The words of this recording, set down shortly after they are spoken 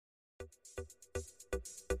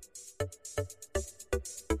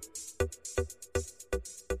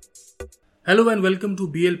Hello and welcome to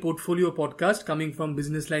BL Portfolio podcast coming from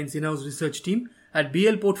Business Line's in-house research team. At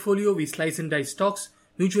BL Portfolio, we slice and dice stocks,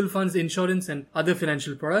 mutual funds, insurance and other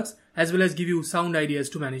financial products as well as give you sound ideas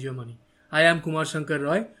to manage your money. I am Kumar Shankar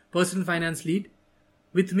Roy, personal finance lead.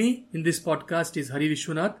 With me in this podcast is Hari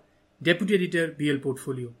Vishwanath, deputy editor, BL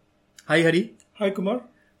Portfolio. Hi Hari. Hi Kumar.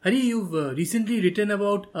 Hari, you've recently written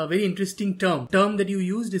about a very interesting term. Term that you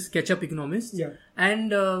used is catch-up economist. Yeah.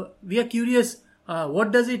 And we are curious,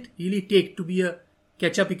 what does it really take to be a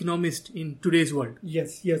catch-up economist in today's world?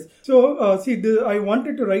 Yes. So, I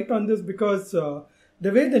wanted to write on this because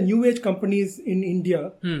the way the new age companies in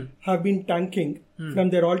India have been tanking from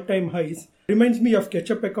their all-time highs reminds me of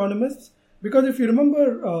catch-up economists. Because if you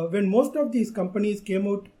remember, when most of these companies came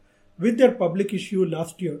out with their public issue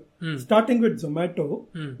last year, starting with Zomato,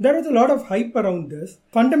 there was a lot of hype around this.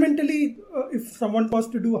 Fundamentally, if someone was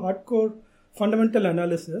to do hardcore fundamental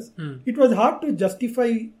analysis, it was hard to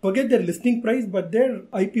justify, forget their listing price, but their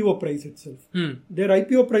IPO price itself. Their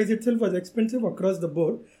IPO price itself was expensive across the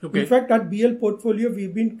board. Okay. In fact, at BL Portfolio,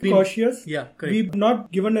 we've been cautious. Yeah, correct. We've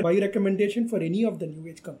not given a buy recommendation for any of the new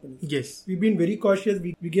age companies. Yes. We've been very cautious.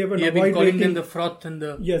 We gave an We have been avoid calling rating. them the froth and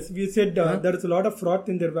the... Yes, we said there is a lot of froth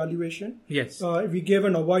in their valuation. Yes. We gave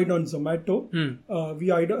an avoid on Zomato.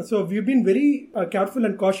 So we've been very careful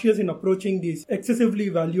and cautious in approaching these excessively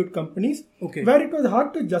valued companies. Okay. Where it was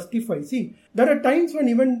hard to justify. See, there are times when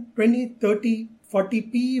even 20, 30, 40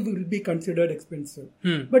 PE will be considered expensive.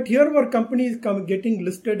 But here were companies getting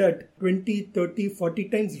listed at 20, 30, 40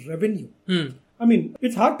 times revenue. I mean,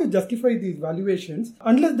 it's hard to justify these valuations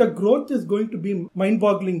unless the growth is going to be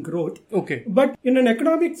mind-boggling growth. Okay. But in an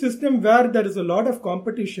economic system where there is a lot of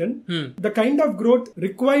competition, the kind of growth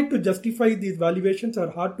required to justify these valuations are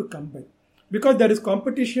hard to come by. Because there is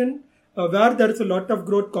competition, where there is a lot of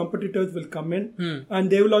growth, competitors will come in and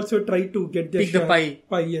they will also try to get their Pick share. the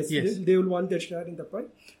pie. Yes. They will want their share in the pie.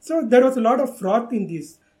 So there was a lot of froth in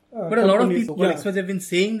these But a lot of companies. people, experts have been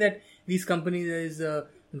saying that these companies is a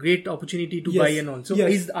great opportunity to buy and all. So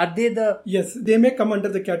are they the... Yes, they may come under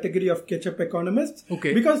the category of catch-up economists.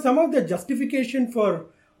 Okay. Because some of the justification for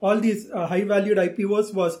all these high-valued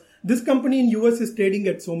IPOs was this company in US is trading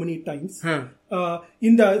at so many times.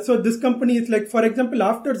 So this company is like, for example,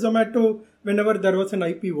 after Zomato, whenever there was an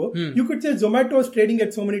IPO, you could say Zomato is trading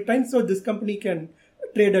at so many times, so this company can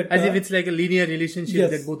trade at... As if it's like a linear relationship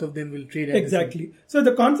that both of them will trade at. Exactly. So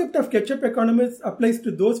the concept of catch-up economists applies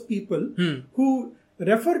to those people who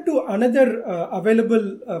refer to another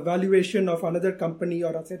available valuation of another company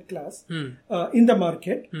or asset class in the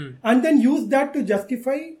market and then use that to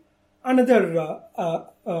justify another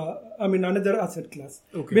asset class.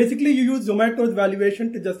 Okay. Basically, you use Zomato's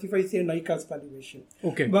valuation to justify, say, Nykaa's valuation.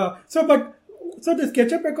 Okay. So this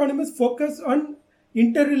catch-up economists focus on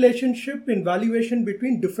interrelationship in valuation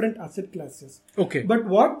between different asset classes. Okay. But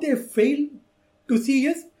what they fail to see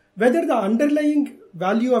is whether the underlying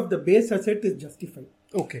value of the base asset is justified.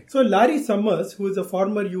 Okay. So Larry Summers, who is a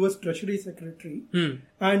former US Treasury Secretary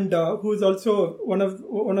and who is also one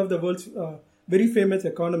of the world's very famous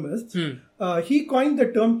economists, he coined the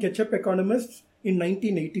term catch-up economists in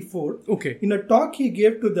 1984. Okay. In a talk he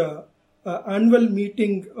gave to the annual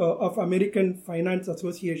meeting of American Finance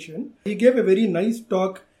Association, he gave a very nice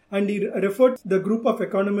talk and he referred the group of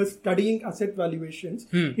economists studying asset valuations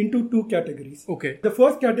into two categories. Okay. The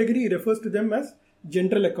first category he refers to them as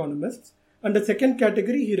general economists, and the second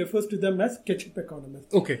category he refers to them as catch-up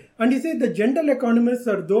economists. Okay. And he said the general economists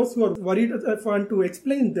are those who are worried. And to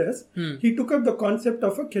explain this, he took up the concept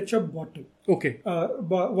of a ketchup bottle. Okay.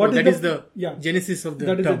 That is the genesis of the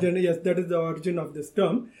term. That is the origin of this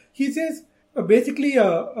term. He says basically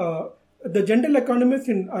the general economist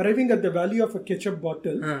in arriving at the value of a ketchup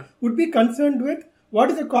bottle would be concerned with what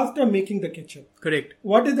is the cost of making the ketchup? Correct.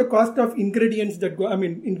 What is the cost of ingredients that go,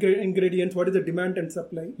 ingredients, what is the demand and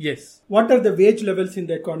supply? Yes. What are the wage levels in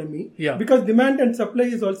the economy? Yeah. Because demand and supply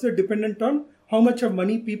is also dependent on how much of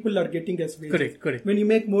money people are getting as wages. Correct. When you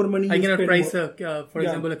make more money, I you cannot spend price, more. for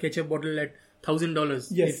example, a ketchup bottle at $1,000.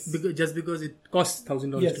 Yes. Just because it costs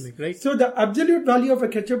 $1,000 to make, right? So the absolute value of a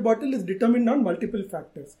ketchup bottle is determined on multiple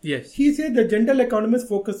factors. Yes. He said the general economists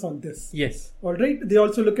focus on this. Yes. All right. They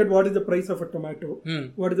also look at what is the price of a tomato,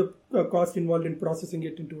 what is the cost involved in processing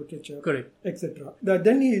it into a ketchup, Correct. etc.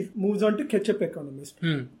 Then he moves on to ketchup economists.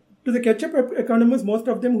 To the ketchup economists, most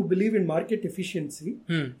of them who believe in market efficiency,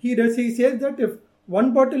 he says that if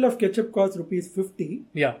one bottle of ketchup costs rupees 50.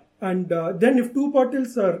 Yeah. And then if 2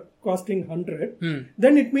 bottles are costing 100,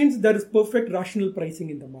 then it means there is perfect rational pricing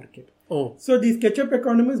in the market. Oh. So these ketchup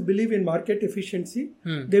economists believe in market efficiency.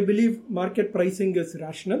 They believe market pricing is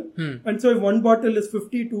rational. And so if 1 bottle is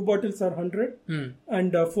 50, 2 bottles are 100,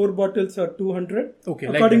 and 4 bottles are 200.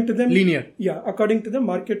 Okay. According to them, linear. Yeah, according to them,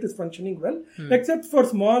 market is functioning well, except for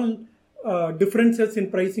small differences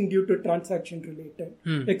in pricing due to transaction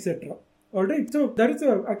related, etc. All right. So there is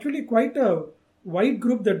actually quite a wide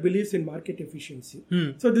group that believes in market efficiency.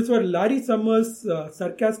 So this was Larry Summers'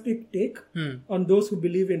 sarcastic take on those who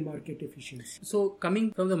believe in market efficiency. So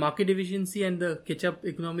coming from the market efficiency and the ketchup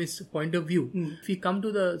economist point of view, if we come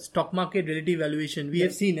to the stock market relative valuation, we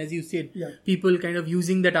have seen, as you said, people kind of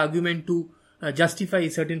using that argument to justify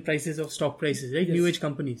certain prices of stock prices, right? New age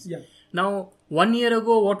companies. Yeah. Now, 1 year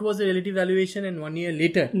ago, what was the relative valuation, and 1 year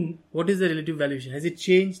later, what is the relative valuation? Has it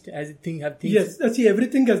changed? Have things? Yes, see,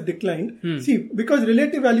 everything has declined. See, because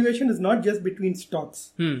relative valuation is not just between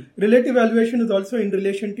stocks. Relative valuation is also in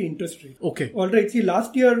relation to interest rate. Okay. All right. See,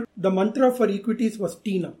 last year the mantra for equities was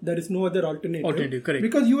TINA. There is no other alternative. Alternative, correct.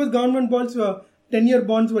 Because US government bonds were 10-year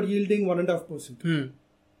bonds were yielding 1.5%.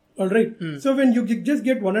 All right. So when you just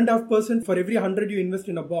get 1.5% for every 100 you invest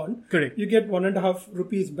in a bond, correct, you get 1.5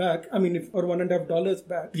 rupees back. I mean, or $1.5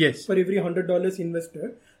 back. Yes. For every $100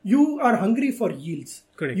 invested, you are hungry for yields.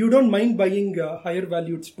 Correct. You don't mind buying higher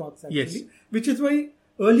valued stocks actually, yes, which is why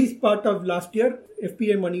early part of last year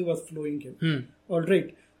FPI money was flowing in. All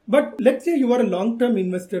right. But let's say you were a long-term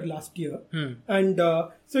investor last year, and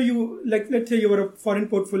so you let's say you were a foreign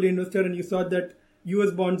portfolio investor and you saw that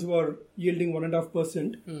US bonds were yielding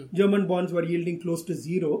 1.5%, German bonds were yielding close to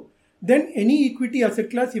 0. Then any equity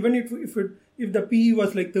asset class, even if the PE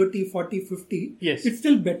was like 30, 40, 50, it's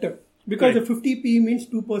still better. Because the 50 PE means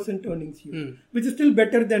 2% earnings yield, which is still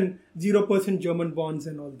better than 0% German bonds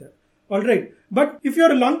and all that. All right. But if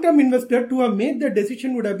you're a long-term investor, to have made that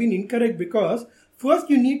decision would have been incorrect, because first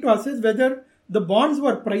you need to assess whether the bonds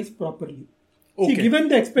were priced properly. Okay. See, given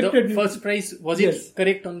the expected... The first price, was it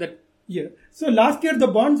correct on that? Yeah. So last year the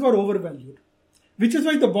bonds were overvalued, which is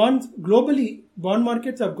why the bonds globally, bond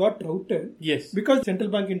markets have got routed. Yes. Because central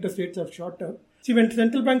bank interest rates have shot up. See, when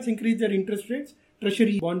central banks increase their interest rates,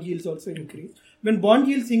 treasury bond yields also increase. When bond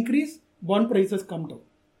yields increase, bond prices come down.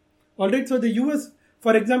 All right. So the US,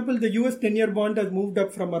 for example, the US 10-year bond has moved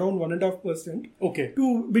up from around 1.5%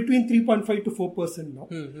 to between 3.5 to 4%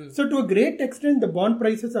 now. So to a great extent, the bond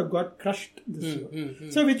prices have got crushed this year.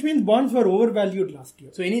 So which means bonds were overvalued last year.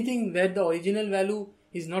 So anything where the original value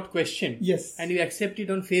is not questioned, yes, and you accept it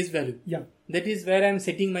on face value, that is where I am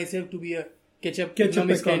setting myself to be a ketchup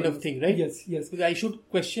economist kind of thing, right? Yes. Because I should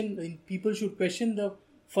question, people should question the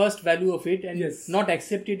first value of it and not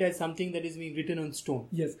accept it as something that is being written on stone.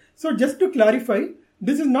 Yes. So just to clarify,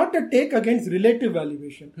 this is not a take against relative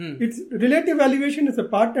valuation. It's relative valuation is a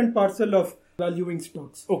part and parcel of valuing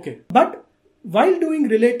stocks. Okay. But while doing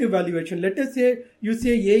relative valuation, let us say you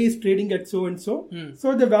say A is trading at so and so,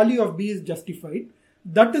 so the value of B is justified.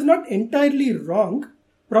 That is not entirely wrong,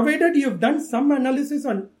 provided you have done some analysis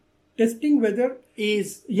on testing whether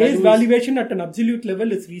A's valuation at an absolute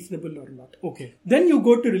level is reasonable or not. Okay. Then you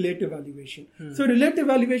go to relative valuation. So relative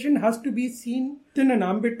valuation has to be seen in an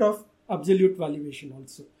ambit of absolute valuation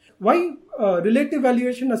also. Why relative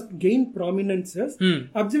valuation has gained prominence is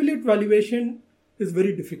absolute valuation is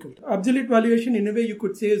very difficult. Absolute valuation, in a way you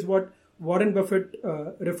could say, is what Warren Buffett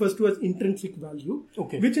refers to as intrinsic value,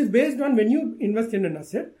 which is based on when you invest in an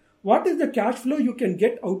asset, what is the cash flow you can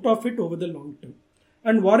get out of it over the long term.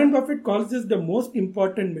 And Warren Buffett calls this the most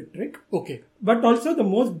important metric, but also the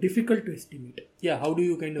most difficult to estimate. Yeah, how do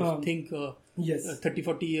you kind of think 30,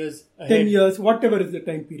 40 years ahead? 10 years, whatever is the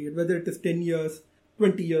time period, whether it is 10 years,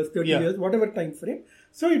 20 years, 30 years, whatever time frame.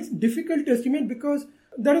 So it's difficult to estimate because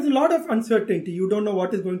there is a lot of uncertainty. You don't know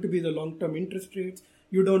what is going to be the long-term interest rates.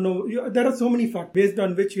 You don't know. There are so many factors based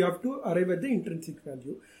on which you have to arrive at the intrinsic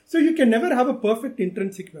value. So you can never have a perfect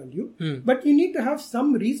intrinsic value, but you need to have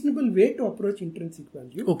some reasonable way to approach intrinsic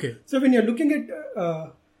value. So when you're looking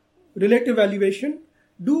at relative valuation,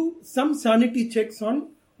 do some sanity checks on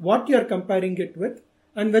what you're comparing it with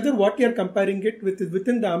and whether what you're comparing it with is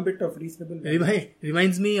within the ambit of reasonable value.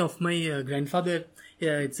 Reminds me of my grandfather.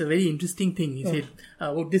 It's a very interesting thing. He said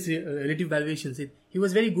about this relative valuation. He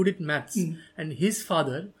was very good at maths, and his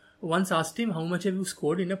father once asked him, how much have you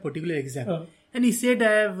scored in a particular exam? And he said,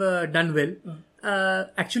 I have done well.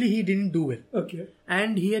 Actually, he didn't do well.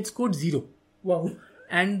 And he had scored 0. Wow.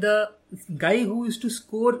 And the guy who used to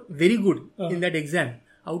score very good in that exam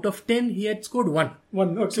out of 10, he had scored 1.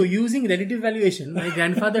 Okay. So using relative valuation, my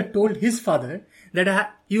grandfather told his father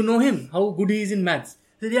that you know him, how good he is in maths.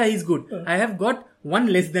 He said, yeah, he's good. I have got 1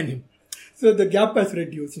 less than him. So the gap has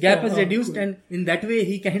reduced. Cool. And in that way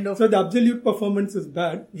he kind of... So the absolute performance is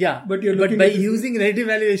bad. Yeah. But by using relative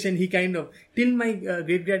valuation, he kind of... Till my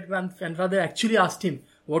great-grandfather actually asked him,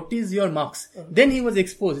 what is your marks? Then he was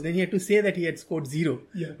exposed. Then he had to say that he had scored 0.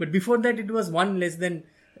 Yeah. But before that it was 1 less than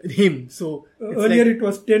him. So earlier it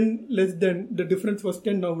was 10 less than... The difference was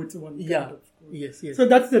 10, now it's 1. Yeah. Yes. So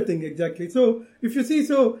that's the thing, exactly. So if you see,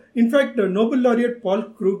 in fact, the Nobel laureate Paul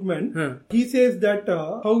Krugman, he says that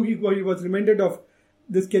how he was reminded of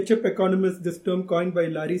this ketchup economist, this term coined by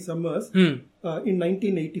Larry Summers in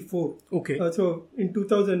 1984. Okay. So in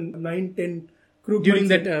 2009-10, Krugman during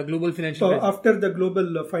that global financial crisis. After the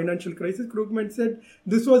global financial crisis, Krugman said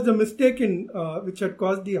this was the mistake in which had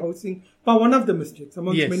caused the housing, one of the mistakes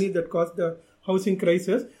amongst many that caused the housing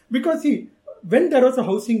crisis. Because see, when there was a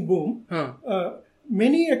housing boom,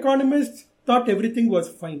 many economists thought everything was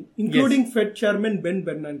fine, including Fed chairman Ben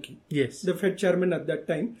Bernanke. Yes. The Fed chairman at that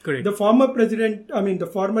time. Correct. The former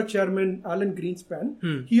chairman Alan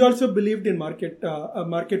Greenspan, he also believed in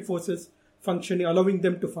market forces functioning, allowing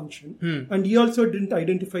them to function. And he also didn't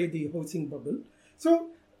identify the housing bubble.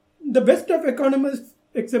 So the best of economists,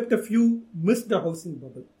 except a few, missed the housing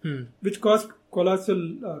bubble, which caused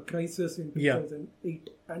colossal crisis in 2008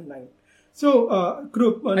 and 9. So, I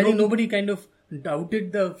think nobody kind of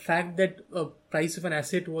doubted the fact that price of an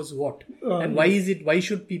asset was what, and why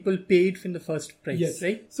should people pay it in the first price,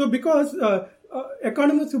 right? So, because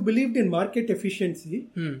economists who believed in market efficiency,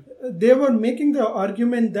 they were making the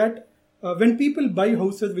argument that when people buy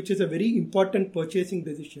houses, which is a very important purchasing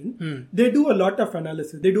decision, they do a lot of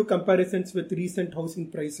analysis. They do comparisons with recent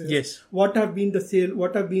housing prices. Yes. What have been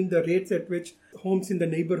the rates at which homes in the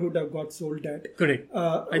neighborhood have got sold at. Correct.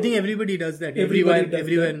 I think everybody does that. Everywhere in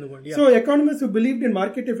the world. Yeah. So economists who believed in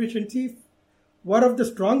market efficiency were of the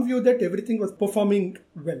strong view that everything was performing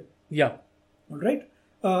well. Yeah. All right.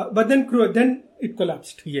 But then it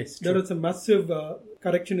collapsed. Yes. There was a massive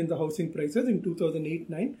correction in the housing prices in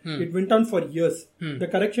 2008-9. It went on for years. The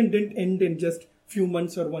correction didn't end in just few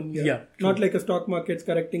months or 1 year. Yeah, not like a stock market's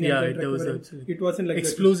correcting and then recovering. It wasn't like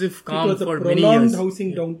explosive calm for many years. It was a prolonged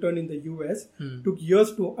housing downturn in the US. Took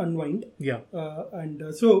years to unwind. Yeah.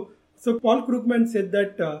 So Paul Krugman said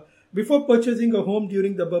that before purchasing a home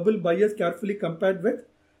during the bubble, buyers carefully compared with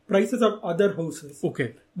prices of other houses.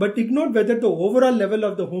 Okay. But ignored whether the overall level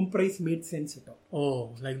of the home price made sense at all.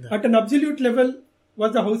 Oh, like that. At an absolute level,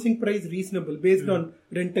 was the housing price reasonable based on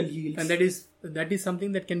rental yields? And that is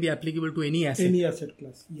something that can be applicable to any asset. Any asset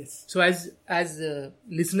class, yes. So as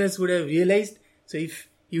listeners would have realized, so if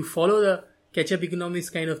you follow the ketchup economics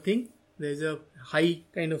kind of thing, there's a high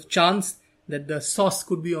kind of chance that the sauce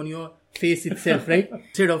could be on your face itself, right?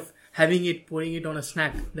 Instead of pouring it on a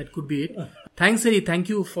snack, that could be it. Thanks, Hari. Thank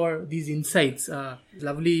you for these insights.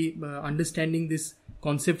 Lovely understanding this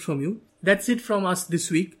concept from you. That's it from us this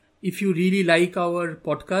week. If you really like our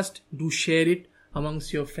podcast, do share it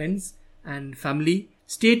amongst your friends and family.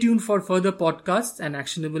 Stay tuned for further podcasts and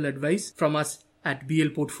actionable advice from us at BL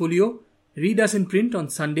Portfolio. Read us in print on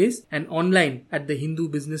Sundays and online at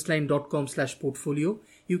thehindubusinessline.com/portfolio.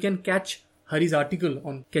 You can catch Hari's article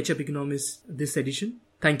on Ketchup Economics this edition.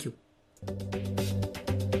 Thank you.